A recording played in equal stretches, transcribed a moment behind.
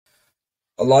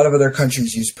a lot of other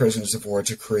countries use prisoners of war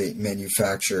to create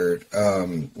manufactured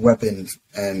weapons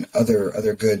and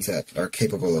other goods that are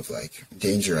capable of like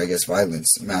danger, I guess,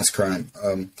 violence, mass crime.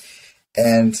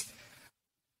 And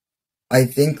I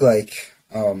think like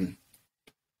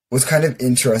what's kind of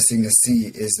interesting to see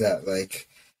is that like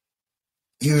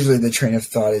usually the train of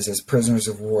thought is as prisoners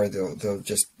of war they'll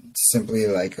just simply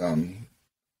like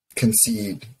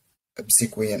concede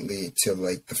obsequiently to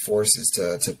like the forces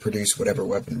to produce whatever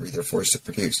weaponry they're forced to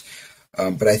produce.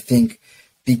 But I think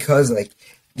because like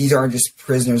these aren't just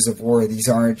prisoners of war, these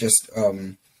aren't just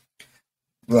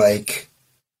like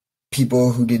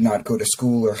people who did not go to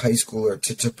school or high school or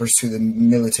to pursue the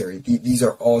military. These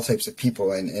are all types of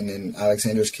people, and in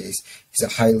Alexander's case, he's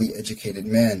a highly educated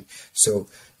man. So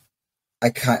I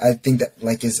think that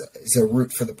like is a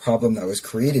root for the problem that was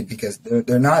created, because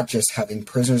they're not just having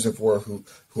prisoners of war who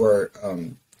are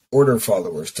order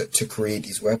followers to create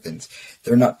these weapons.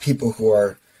 They're not people who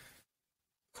are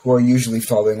usually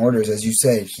following orders. As you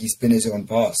said, he's been his own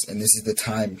boss, and this is the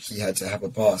time he had to have a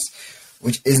boss,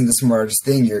 which isn't the smartest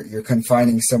thing. You're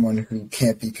confining someone who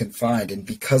can't be confined, and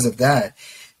because of that,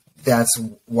 that's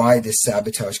why this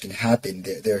sabotage can happen.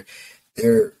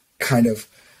 They're kind of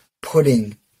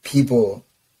putting people.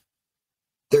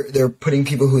 They're putting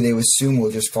people who they assume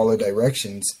will just follow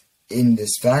directions in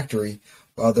this factory,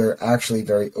 while they're actually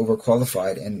very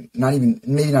overqualified, and maybe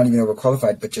not even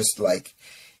overqualified, but just like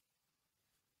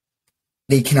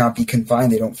they cannot be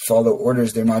confined. They don't follow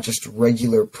orders. They're not just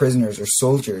regular prisoners or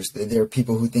soldiers. They're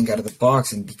people who think out of the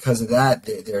box, and because of that,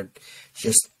 they're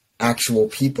just actual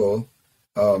people.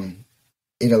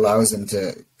 It allows them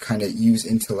to kind of use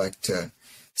intellect to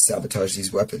sabotage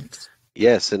these weapons.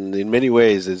 Yes, and in many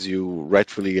ways, as you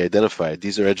rightfully identified,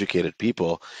 these are educated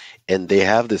people, and they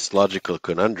have this logical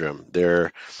conundrum.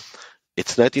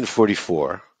 It's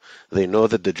 1944. They know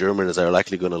that the Germans are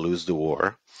likely going to lose the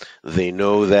war. They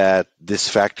know that this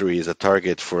factory is a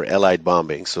target for Allied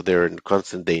bombing, so they're in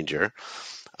constant danger.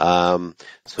 So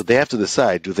they have to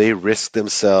decide, do they risk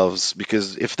themselves?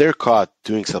 Because if they're caught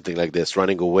doing something like this,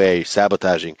 running away,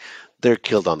 sabotaging, they're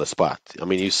killed on the spot. I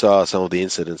mean, you saw some of the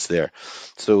incidents there.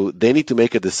 So they need to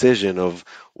make a decision of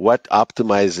what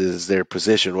optimizes their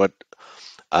position, what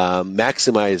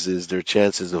maximizes their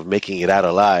chances of making it out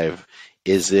alive.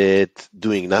 Is it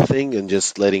doing nothing and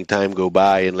just letting time go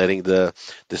by and letting the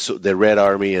Red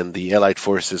Army and the Allied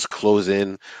forces close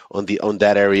in on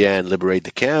that area and liberate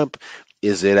the camp?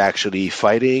 Is it actually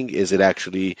fighting? Is it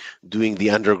actually doing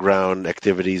the underground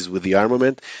activities with the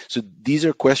armament? So these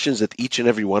are questions that each and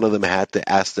every one of them had to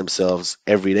ask themselves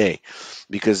every day,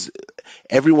 because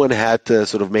everyone had to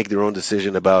sort of make their own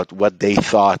decision about what they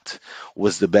thought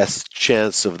was the best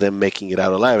chance of them making it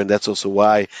out alive. And that's also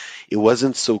why it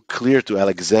wasn't so clear to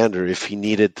Alexander if he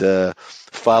needed to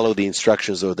follow the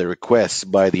instructions or the requests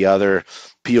by the other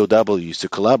POWs to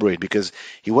collaborate, because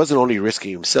he wasn't only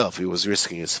risking himself, he was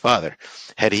risking his father.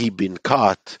 Had he been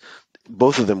caught,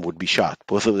 both of them would be shot,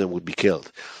 both of them would be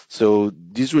killed. So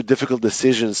these were difficult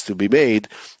decisions to be made,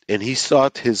 and he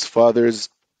sought his father's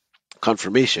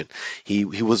confirmation. He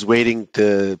was waiting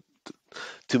to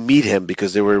meet him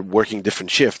because they were working different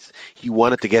shifts. He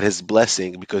wanted to get his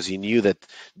blessing because he knew that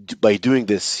by doing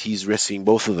this, he's risking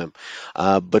both of them.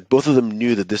 But both of them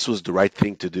knew that this was the right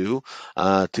thing to do,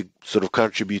 to sort of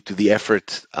contribute to the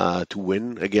effort to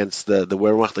win against the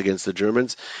Wehrmacht, against the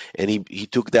Germans. And he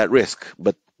took that risk.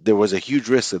 But there was a huge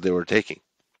risk that they were taking.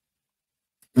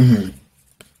 Mm-hmm.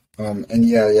 And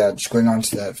just going on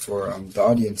to that for the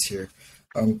audience here.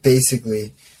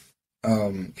 Basically,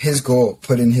 his goal,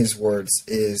 put in his words,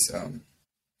 is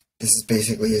this is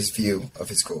basically his view of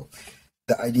his goal.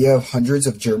 The idea of hundreds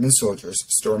of German soldiers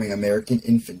storming American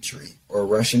infantry or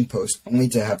Russian posts only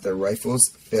to have their rifles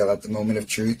fail at the moment of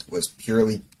truth was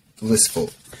purely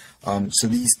blissful. So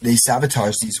they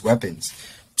sabotaged these weapons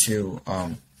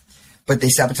but they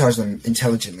sabotaged them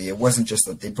intelligently. It wasn't just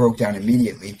that they broke down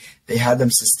immediately. They had them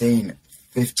sustain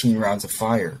 15 rounds of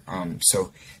fire.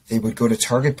 So they would go to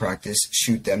target practice,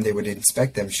 shoot them, they would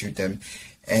inspect them, shoot them,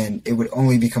 and it would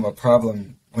only become a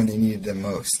problem when they needed them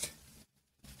most.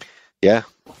 Yeah,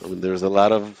 I mean, there's a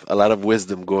lot of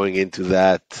wisdom going into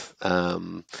that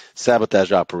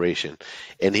sabotage operation,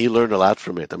 and he learned a lot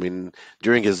from it. I mean,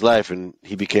 during his life, and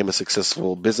he became a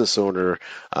successful business owner.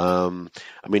 I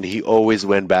mean, he always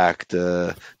went back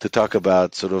to talk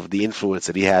about sort of the influence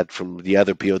that he had from the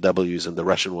other POWs and the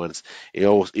Russian ones. He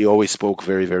always spoke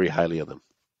very, very highly of them.